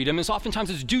lack of freedom is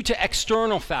oftentimes due to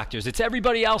external factors. It's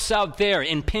everybody else out there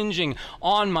impinging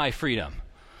on my freedom.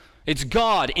 It's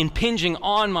God impinging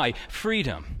on my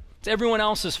freedom. It's everyone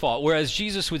else's fault. Whereas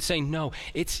Jesus would say, no,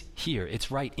 it's here. It's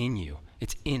right in you.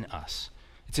 It's in us.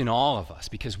 It's in all of us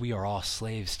because we are all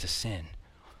slaves to sin.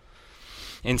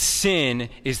 And sin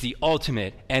is the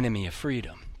ultimate enemy of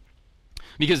freedom.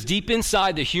 Because deep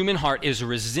inside the human heart is a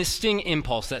resisting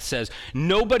impulse that says,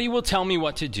 nobody will tell me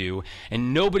what to do,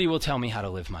 and nobody will tell me how to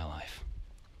live my life.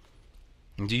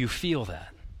 And do you feel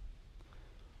that?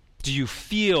 Do you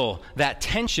feel that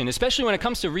tension, especially when it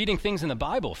comes to reading things in the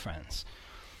Bible, friends?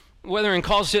 Whether in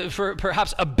calls to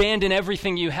perhaps abandon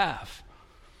everything you have,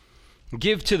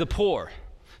 give to the poor,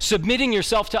 submitting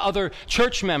yourself to other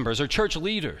church members or church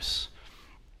leaders,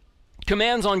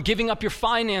 commands on giving up your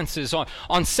finances,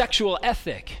 on sexual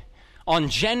ethic, on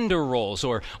gender roles,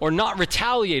 or not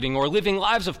retaliating or living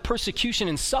lives of persecution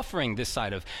and suffering this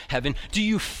side of heaven. Do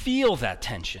you feel that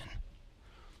tension?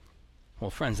 Well,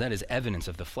 friends, that is evidence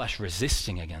of the flesh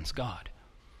resisting against God,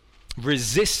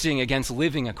 resisting against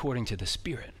living according to the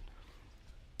Spirit.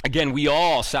 Again, we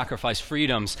all sacrifice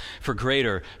freedoms for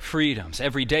greater freedoms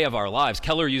every day of our lives.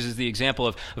 Keller uses the example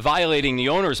of violating the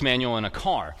owner's manual in a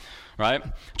car. Right?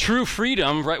 True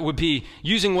freedom, right, would be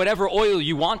using whatever oil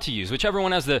you want to use, whichever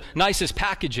one has the nicest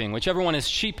packaging, whichever one is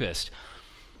cheapest.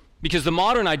 Because the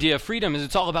modern idea of freedom is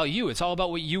it's all about you. It's all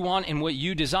about what you want and what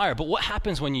you desire. But what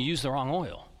happens when you use the wrong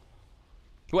oil?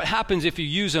 What happens if you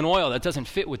use an oil that doesn't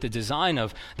fit with the design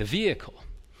of the vehicle?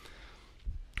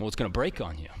 Well, it's going to break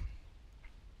on you.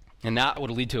 And that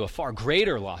would lead to a far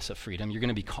greater loss of freedom. You're going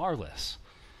to be carless.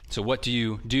 So what do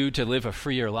you do to live a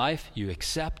freer life? You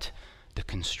accept the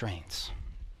constraints.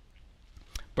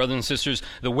 Brothers and sisters,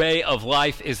 the way of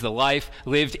life is the life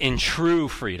lived in true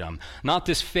freedom, not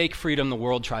this fake freedom the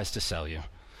world tries to sell you.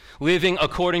 Living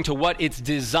according to what it's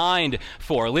designed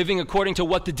for, living according to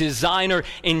what the designer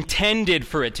intended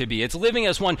for it to be. It's living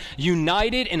as one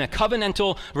united in a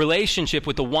covenantal relationship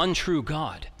with the one true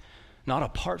God, not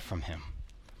apart from him.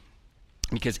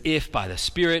 Because if by the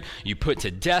Spirit you put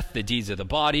to death the deeds of the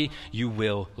body, you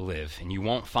will live. And you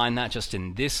won't find that just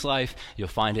in this life, you'll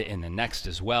find it in the next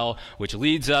as well, which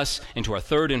leads us into our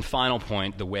third and final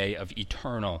point, the way of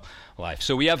eternal life.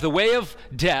 So we have the way of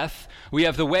death, we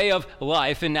have the way of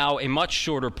life, and now a much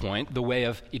shorter point, the way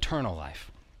of eternal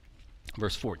life.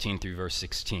 Verse 14 through verse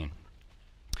 16.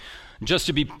 Just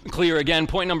to be clear again,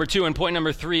 point number 2 and point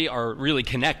number 3 are really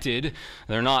connected.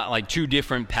 They're not like two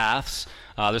different paths.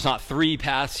 There's not 3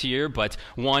 paths here, but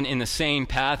one in the same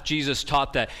path. Jesus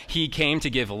taught that he came to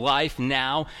give life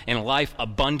now and life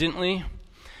abundantly.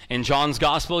 In John's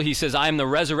gospel, he says, I am the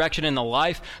resurrection and the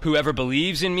life. Whoever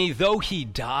believes in me, though he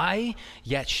die,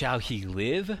 yet shall he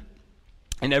live.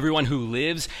 And everyone who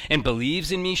lives and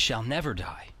believes in me shall never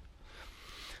die.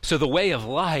 So the way of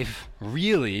life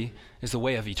really is the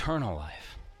way of eternal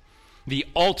life. The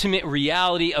ultimate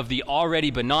reality of the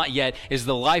already but not yet is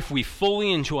the life we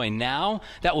fully enjoy now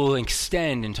that will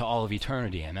extend into all of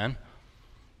eternity. Amen?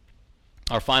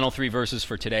 Our final 3 verses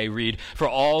for today read, For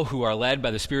all who are led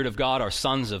by the Spirit of God are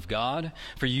sons of God,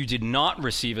 for you did not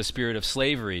receive a spirit of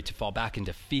slavery to fall back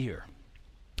into fear.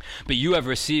 But you have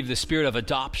received the spirit of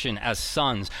adoption as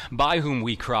sons, by whom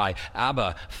we cry,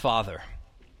 Abba, Father.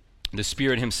 The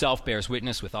Spirit himself bears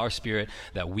witness with our spirit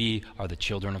that we are the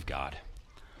children of God.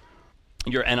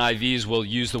 Your NIVs will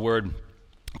use the word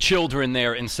children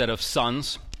there instead of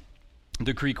sons.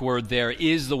 The Greek word there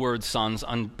is the word sons,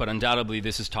 but undoubtedly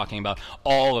this is talking about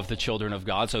all of the children of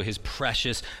God, so his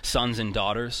precious sons and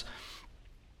daughters.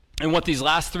 And what these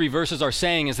last 3 verses are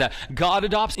saying is that God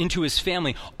adopts into his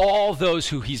family all those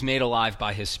who he's made alive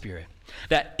by his Spirit.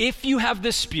 That if you have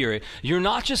the Spirit, you're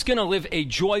not just going to live a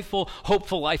joyful,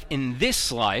 hopeful life in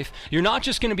this life. You're not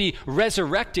just going to be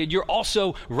resurrected. You're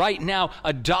also right now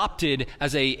adopted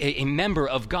as a member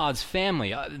of God's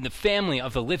family, the family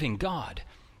of the living God.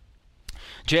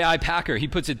 J.I. Packer, he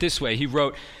puts it this way. He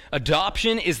wrote,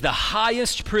 "Adoption is the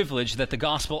highest privilege that the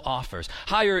gospel offers,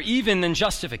 higher even than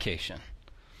justification.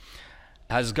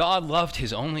 As God loved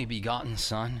his only begotten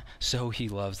Son, so he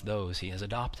loves those he has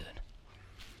adopted."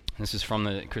 This is from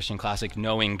the Christian classic,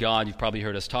 Knowing God. You've probably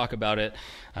heard us talk about it.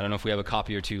 I don't know if we have a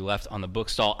copy or two left on the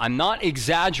bookstall. I'm not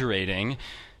exaggerating.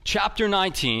 Chapter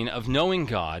 19 of Knowing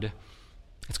God,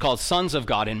 it's called Sons of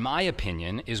God, in my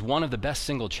opinion, is one of the best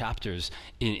single chapters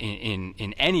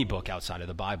in any book outside of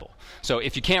the Bible. So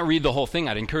if you can't read the whole thing,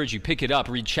 I'd encourage you, pick it up.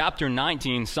 Read chapter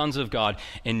 19, Sons of God,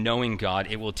 and Knowing God.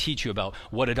 It will teach you about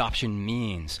what adoption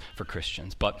means for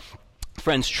Christians. But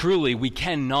friends, truly, we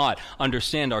cannot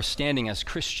understand our standing as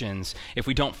Christians if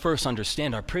we don't first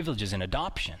understand our privileges in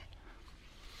adoption.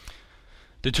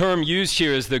 The term used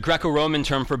here is the Greco-Roman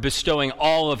term for bestowing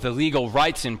all of the legal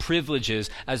rights and privileges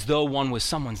as though one was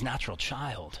someone's natural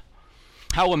child.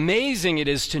 How amazing it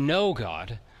is to know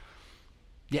God,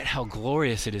 yet how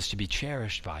glorious it is to be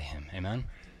cherished by him. Amen?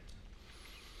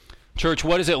 Church,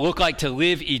 what does it look like to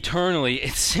live eternally?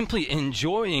 It's simply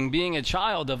enjoying being a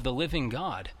child of the living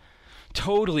God,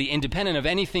 totally independent of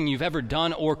anything you've ever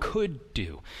done or could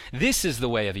do. This is the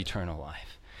way of eternal life.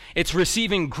 It's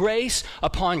receiving grace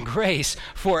upon grace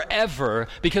forever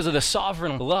because of the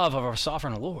sovereign love of our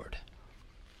sovereign Lord.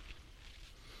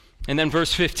 And then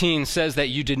verse 15 says that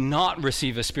you did not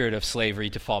receive a spirit of slavery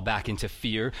to fall back into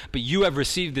fear, but you have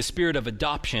received the spirit of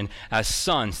adoption as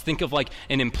sons. Think of like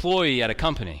an employee at a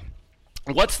company.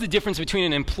 What's the difference between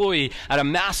an employee at a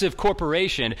massive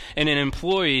corporation and an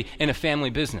employee in a family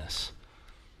business?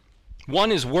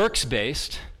 One is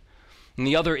works-based, and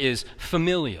the other is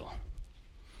familial.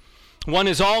 One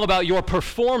is all about your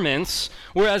performance,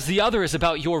 whereas the other is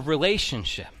about your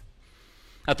relationship.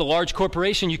 At the large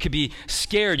corporation, you could be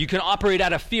scared. You can operate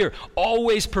out of fear,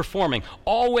 always performing,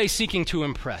 always seeking to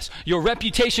impress. Your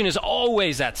reputation is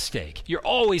always at stake. You're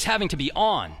always having to be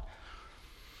on.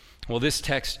 Well, this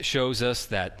text shows us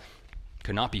that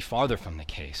could not be farther from the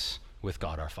case with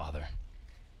God our Father.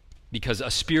 Because a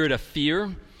spirit of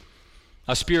fear,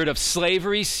 a spirit of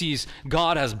slavery sees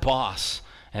God as boss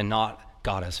and not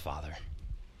God as Father.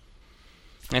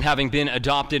 And having been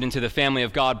adopted into the family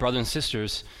of God, brothers and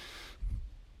sisters,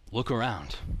 look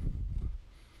around.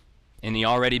 In the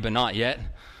already but not yet,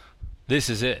 this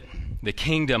is it, the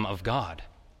kingdom of God.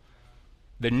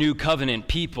 The new covenant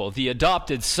people, the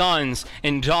adopted sons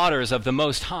and daughters of the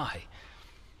Most High,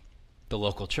 the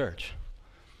local church.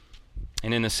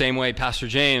 And in the same way, Pastor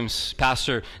James,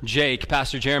 Pastor Jake,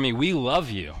 Pastor Jeremy, we love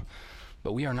you,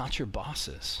 but we are not your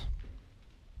bosses.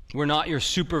 We're not your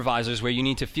supervisors where you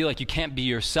need to feel like you can't be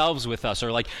yourselves with us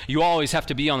or like you always have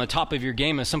to be on the top of your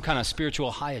game as some kind of spiritual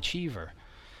high achiever.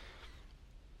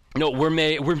 No,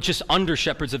 we're just under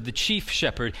shepherds of the chief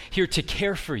shepherd, here to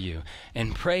care for you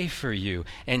and pray for you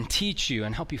and teach you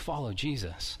and help you follow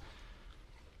Jesus.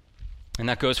 And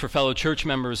that goes for fellow church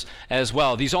members as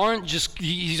well. These aren't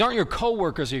your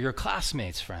coworkers or your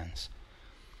classmates, friends.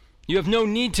 You have no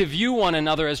need to view one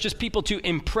another as just people to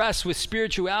impress with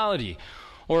spirituality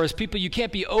or as people you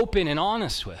can't be open and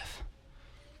honest with.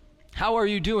 How are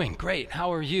you doing? Great.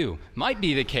 How are you? Might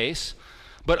be the case.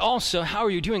 But also, how are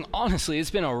you doing? Honestly,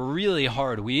 it's been a really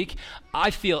hard week.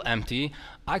 I feel empty.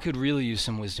 I could really use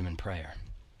some wisdom and prayer.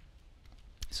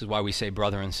 This is why we say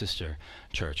brother and sister,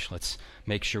 church. Let's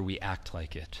make sure we act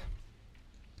like it.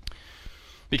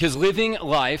 Because living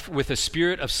life with a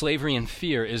spirit of slavery and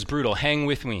fear is brutal. Hang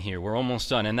with me here. We're almost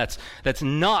done. And that's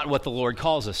not what the Lord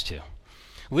calls us to.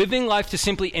 Living life to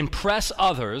simply impress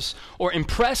others or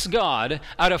impress God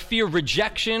out of fear of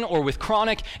rejection or with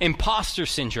chronic imposter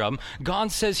syndrome,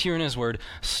 God says here in his word,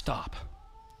 stop.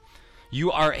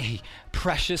 You are a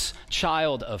precious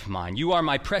child of mine. You are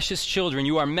my precious children.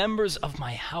 You are members of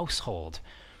my household.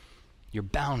 You're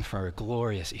bound for a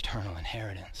glorious eternal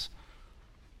inheritance.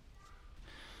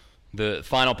 The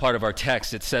final part of our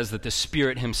text, it says that the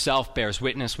Spirit himself bears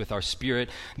witness with our spirit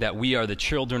that we are the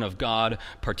children of God,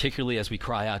 particularly as we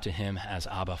cry out to him as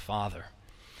Abba, Father.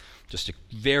 Just a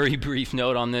very brief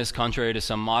note on this. Contrary to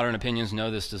some modern opinions,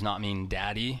 no, this does not mean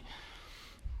daddy.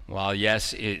 While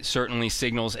yes, it certainly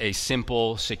signals a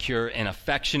simple, secure, and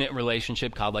affectionate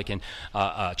relationship,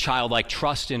 childlike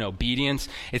trust and obedience,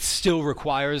 it still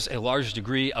requires a large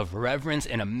degree of reverence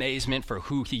and amazement for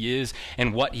who he is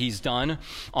and what he's done.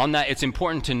 On that, it's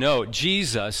important to note,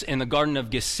 Jesus in the Garden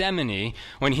of Gethsemane,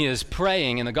 when he is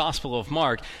praying in the Gospel of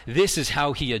Mark, this is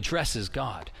how he addresses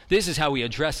God. This is how he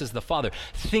addresses the Father.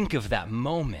 Think of that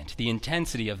moment, the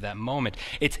intensity of that moment.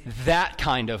 It's that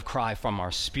kind of cry from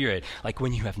our spirit, like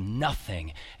when you have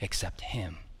nothing except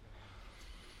him.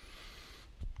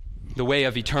 The way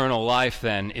of eternal life,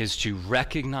 then, is to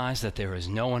recognize that there is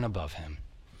no one above him,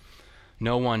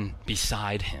 no one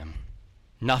beside him,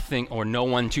 nothing or no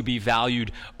one to be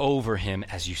valued over him,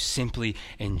 as you simply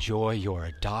enjoy your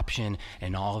adoption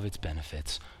and all of its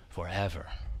benefits forever.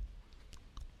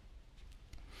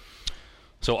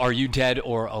 So are you dead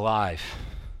or alive,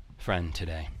 friend,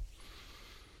 today?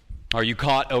 Are you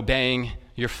caught obeying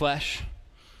your flesh?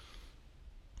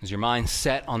 Is your mind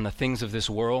set on the things of this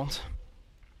world?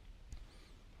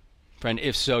 Friend,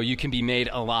 if so, you can be made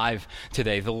alive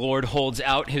today. The Lord holds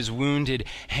out his wounded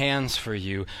hands for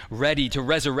you, ready to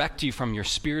resurrect you from your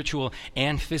spiritual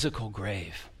and physical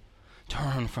grave.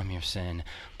 Turn from your sin.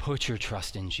 Put your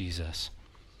trust in Jesus.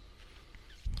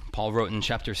 Paul wrote in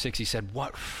chapter 6, he said,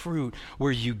 "What fruit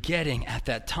were you getting at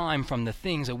that time from the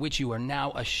things of which you are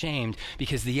now ashamed?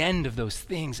 Because the end of those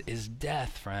things is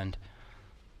death," friend.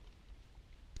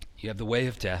 You have the way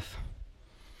of death.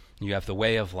 You have the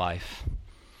way of life.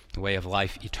 The way of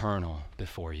life eternal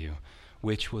before you.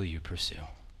 Which will you pursue?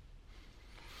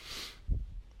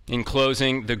 In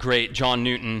closing, the great John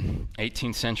Newton,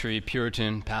 18th century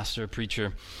Puritan pastor,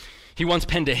 preacher, he once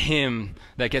penned a hymn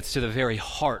that gets to the very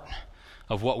heart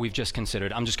of what we've just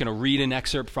considered. I'm just going to read an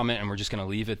excerpt from it, and we're just going to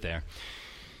leave it there.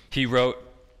 He wrote,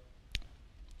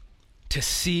 "To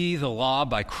see the law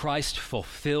by Christ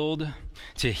fulfilled,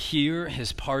 to hear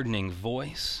his pardoning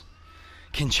voice,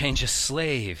 can change a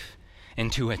slave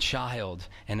into a child,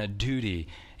 and a duty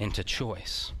into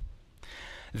choice.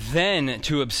 Then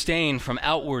to abstain from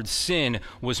outward sin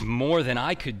was more than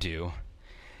I could do.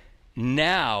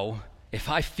 Now, if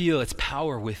I feel its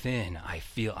power within, I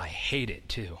feel I hate it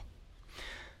too.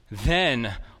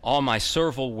 Then all my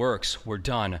servile works were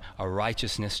done a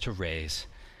righteousness to raise.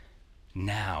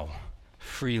 Now,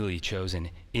 freely chosen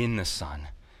in the Son,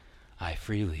 I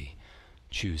freely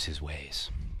choose his ways."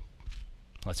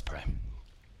 Let's pray.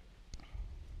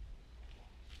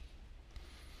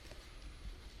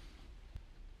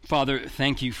 Father,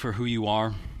 thank you for who you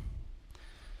are.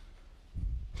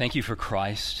 Thank you for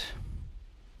Christ.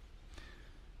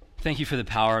 Thank you for the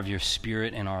power of your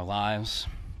Spirit in our lives.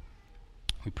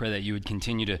 We pray that you would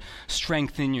continue to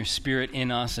strengthen your Spirit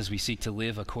in us as we seek to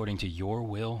live according to your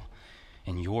will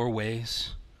and your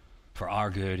ways for our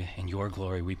good and your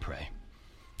glory, we pray.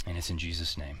 And it's in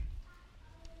Jesus' name.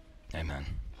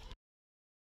 Amen.